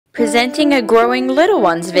presenting a Growing Little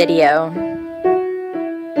Ones video.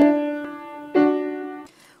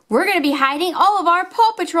 We're going to be hiding all of our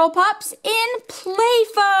Paw Patrol pups in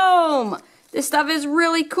Playfoam. This stuff is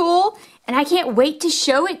really cool, and I can't wait to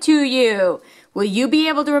show it to you. Will you be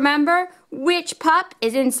able to remember which pup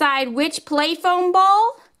is inside which Playfoam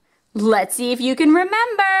ball? Let's see if you can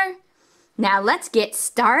remember. Now let's get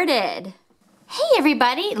started. Hey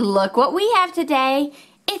everybody, look what we have today.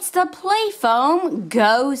 It's the Playfoam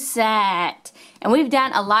Go set. And we've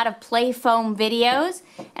done a lot of Playfoam videos,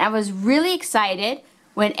 and I was really excited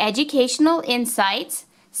when Educational Insights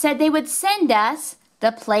said they would send us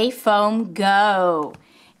the Playfoam Go.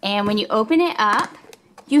 And when you open it up,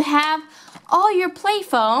 you have all your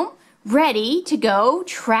Playfoam ready to go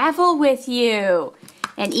travel with you.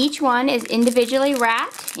 And each one is individually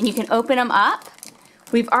wrapped, and you can open them up.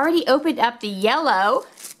 We've already opened up the yellow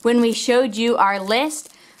when we showed you our list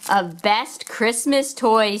of best Christmas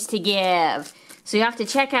toys to give. So you have to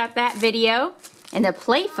check out that video, and the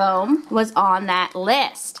Playfoam was on that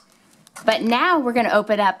list. But now we're going to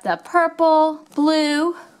open up the purple,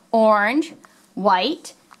 blue, orange,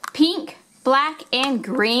 white, pink, black, and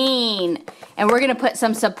green. And we're going to put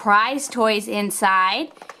some surprise toys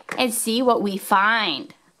inside and see what we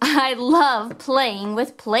find. I love playing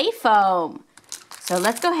with Playfoam. So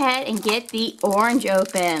let's go ahead and get the orange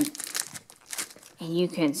open. And you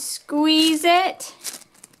can squeeze it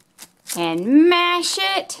and mash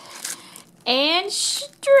it and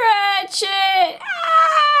stretch it.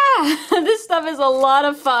 Ah! This stuff is a lot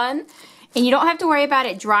of fun. And you don't have to worry about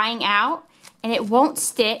it drying out, and it won't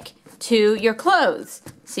stick to your clothes.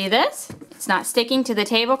 See this? It's not sticking to the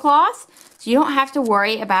tablecloth, so you don't have to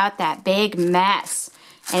worry about that big mess.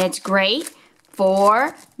 And it's great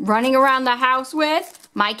for running around the house with.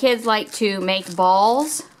 My kids like to make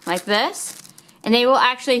balls like this, and they will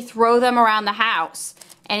actually throw them around the house.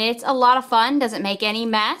 And it's a lot of fun, doesn't make any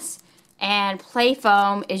mess, and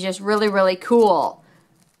Playfoam is just really, really cool.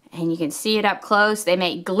 And you can see it up close. They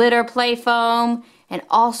make glitter Playfoam and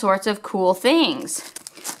all sorts of cool things.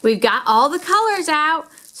 We've got all the colors out,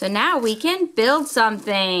 so now we can build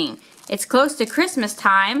something. It's close to Christmas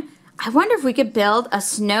time. I wonder if we could build a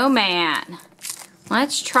snowman.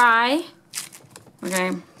 Let's try. We're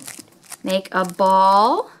going to make a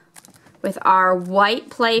ball with our white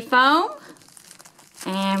Playfoam.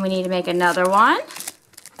 And we need to make another one.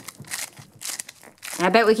 And I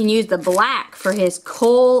bet we can use the black for his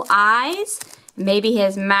coal eyes, maybe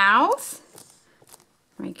his mouth.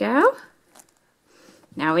 There we go.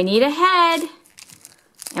 Now we need a head.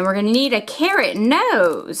 And we're going to need a carrot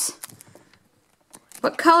nose.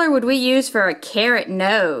 What color would we use for a carrot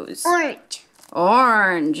nose? Orange.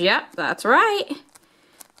 Orange, yep, that's right.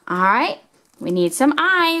 Alright, we need some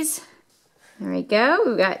eyes. There we go,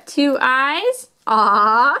 we've got 2 eyes.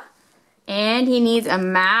 Aww. And he needs a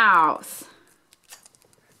mouth.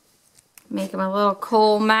 Make him a little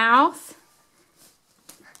coal mouth.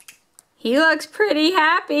 He looks pretty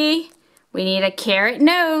happy. We need a carrot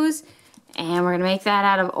nose, and we're going to make that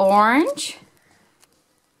out of orange.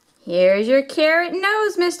 Here's your carrot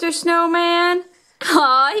nose, Mr. Snowman.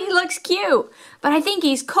 Aw, he looks cute, but I think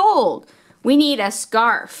he's cold. We need a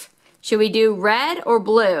scarf. Should we do red or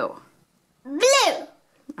blue? Blue.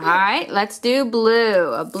 Alright, let's do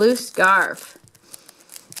blue. A blue scarf.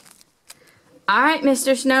 Alright,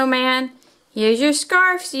 Mr. Snowman. Here's your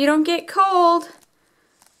scarf so you don't get cold.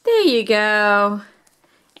 There you go.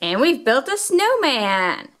 And we've built a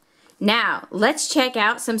snowman. Now, let's check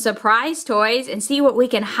out some surprise toys and see what we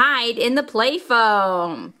can hide in the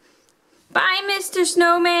Playfoam. Bye, Mr.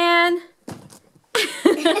 Snowman.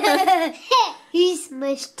 You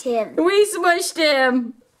smushed him. We smushed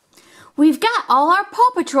him. We've got all our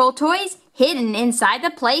Paw Patrol toys hidden inside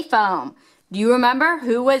the Playfoam. Do you remember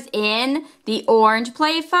who was in the orange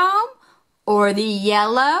Playfoam? Or the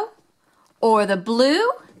yellow? Or the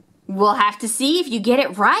blue? We'll have to see if you get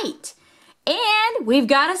it right. And we've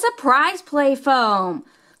got a surprise Playfoam.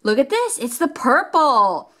 Look at this, it's the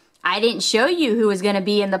purple. I didn't show you who was going to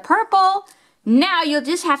be in the purple. Now you'll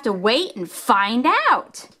just have to wait and find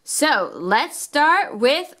out. So let's start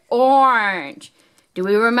with orange. Do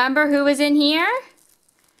we remember who was in here?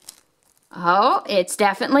 Oh, it's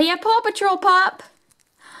definitely a Paw Patrol pup.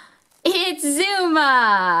 It's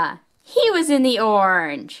Zuma. He was in the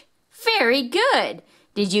orange. Very good.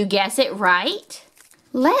 Did you guess it right?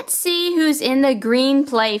 Let's see who's in the green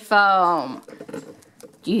Playfoam.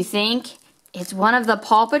 Do you think it's one of the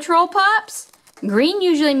Paw Patrol pups? Green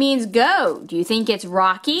usually means go. Do you think it's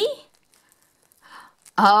Rocky?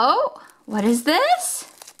 Oh, what is this?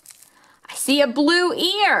 I see a blue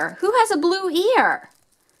ear. Who has a blue ear?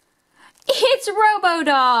 It's Robo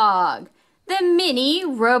Dog, the mini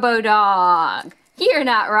Robo Dog. You're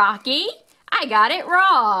not Rocky. I got it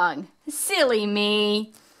wrong. Silly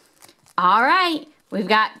me. All right, we've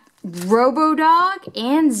got Robo Dog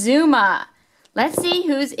and Zuma. Let's see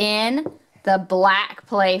who's in the black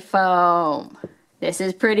Playfoam. This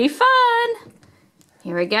is pretty fun.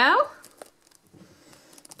 Here we go.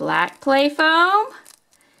 Black Playfoam.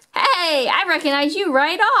 Hey, I recognize you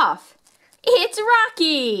right off. It's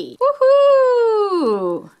Rocky.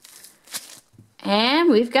 Woohoo! And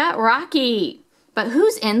we've got Rocky. But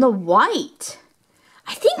who's in the white?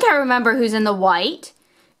 I think I remember who's in the white.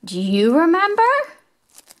 Do you remember?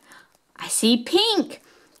 I see pink.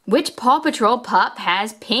 Which Paw Patrol pup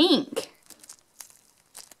has pink?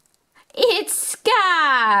 It's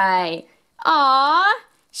Skye. Aw,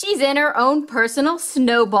 she's in her own personal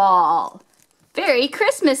snowball. Very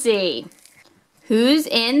Christmassy. Who's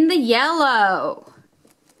in the yellow?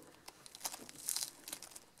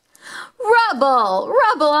 Rubble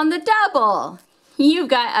on the double. You've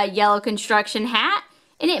got a yellow construction hat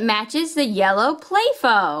and it matches the yellow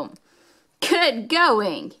Playfoam. Good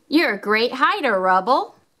going. You're a great hider,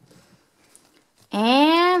 Rubble.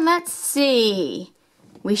 And let's see.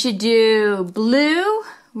 We should do blue,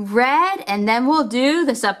 red, and then we'll do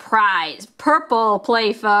the surprise purple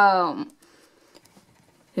Playfoam.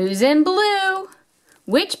 Who's in blue?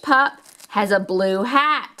 Which pup has a blue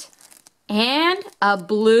hat and a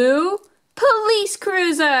blue police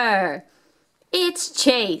cruiser? It's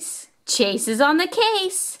Chase. Chase is on the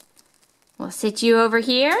case. We'll sit you over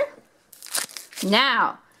here.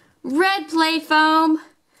 Now, red Playfoam.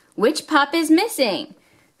 Which pup is missing?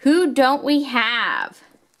 Who don't we have?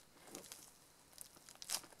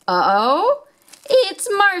 Uh-oh, it's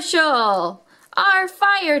Marshall, our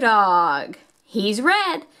fire dog. He's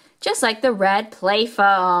red, just like the red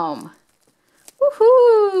Playfoam.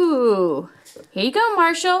 Woohoo! Here you go,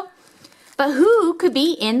 Marshall. But who could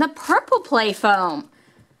be in the purple Playfoam?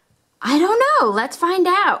 I don't know. Let's find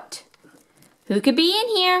out. Who could be in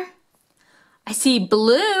here? I see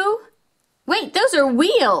blue. Wait, those are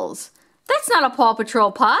wheels. That's not a Paw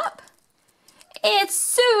Patrol pup. It's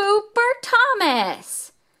Super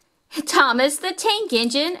Thomas. Thomas the Tank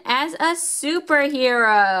Engine as a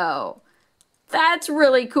superhero. That's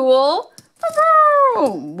really cool.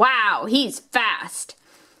 Wow, he's fast.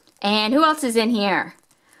 And who else is in here?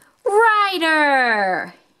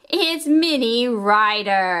 Ryder. It's Mini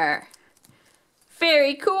Ryder.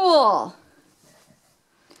 Very cool.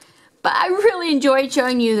 But I really enjoyed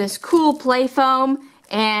showing you this cool Playfoam.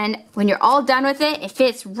 And when you're all done with it, it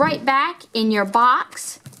fits right back in your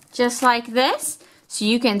box, just like this. So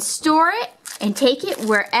you can store it and take it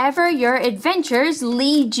wherever your adventures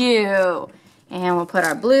lead you. And we'll put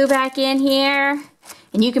our blue back in here.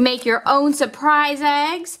 And you can make your own surprise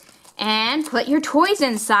eggs and put your toys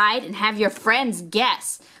inside and have your friends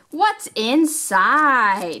guess what's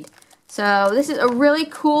inside. So this is a really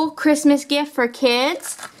cool Christmas gift for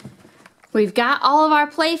kids. We've got all of our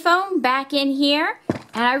Playfoam back in here,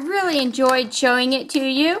 and I really enjoyed showing it to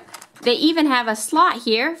you. They even have a slot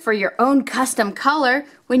here for your own custom color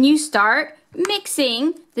when you start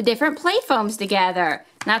mixing the different Playfoams together.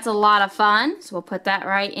 And that's a lot of fun, so we'll put that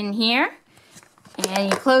right in here. And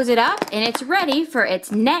you close it up, and it's ready for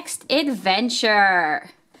its next adventure.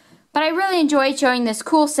 But I really enjoyed showing this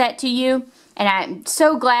cool set to you, and I'm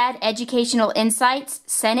so glad Educational Insights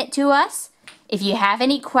sent it to us. If you have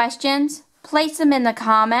any questions, place them in the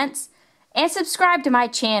comments, and subscribe to my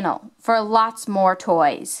channel for lots more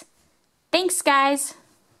toys. Thanks, guys.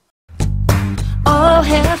 All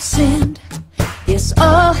have sinned, yes,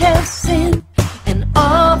 all have sinned, and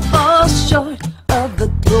all fall short of the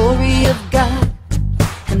glory of God.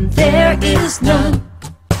 And there is none,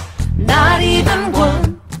 not even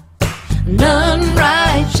one, none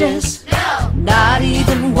righteous, no, not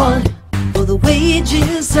even one. For the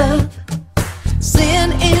wages of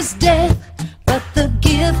sin is death, but the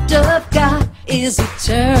gift of God is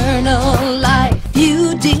eternal life.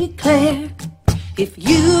 You declare, if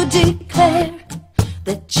you declare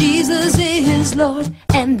that Jesus is Lord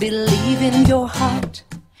and believe in your heart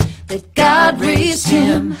that God raised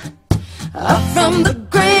him up from the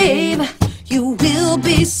grave, you will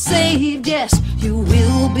be saved. Yes, you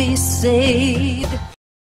will be saved.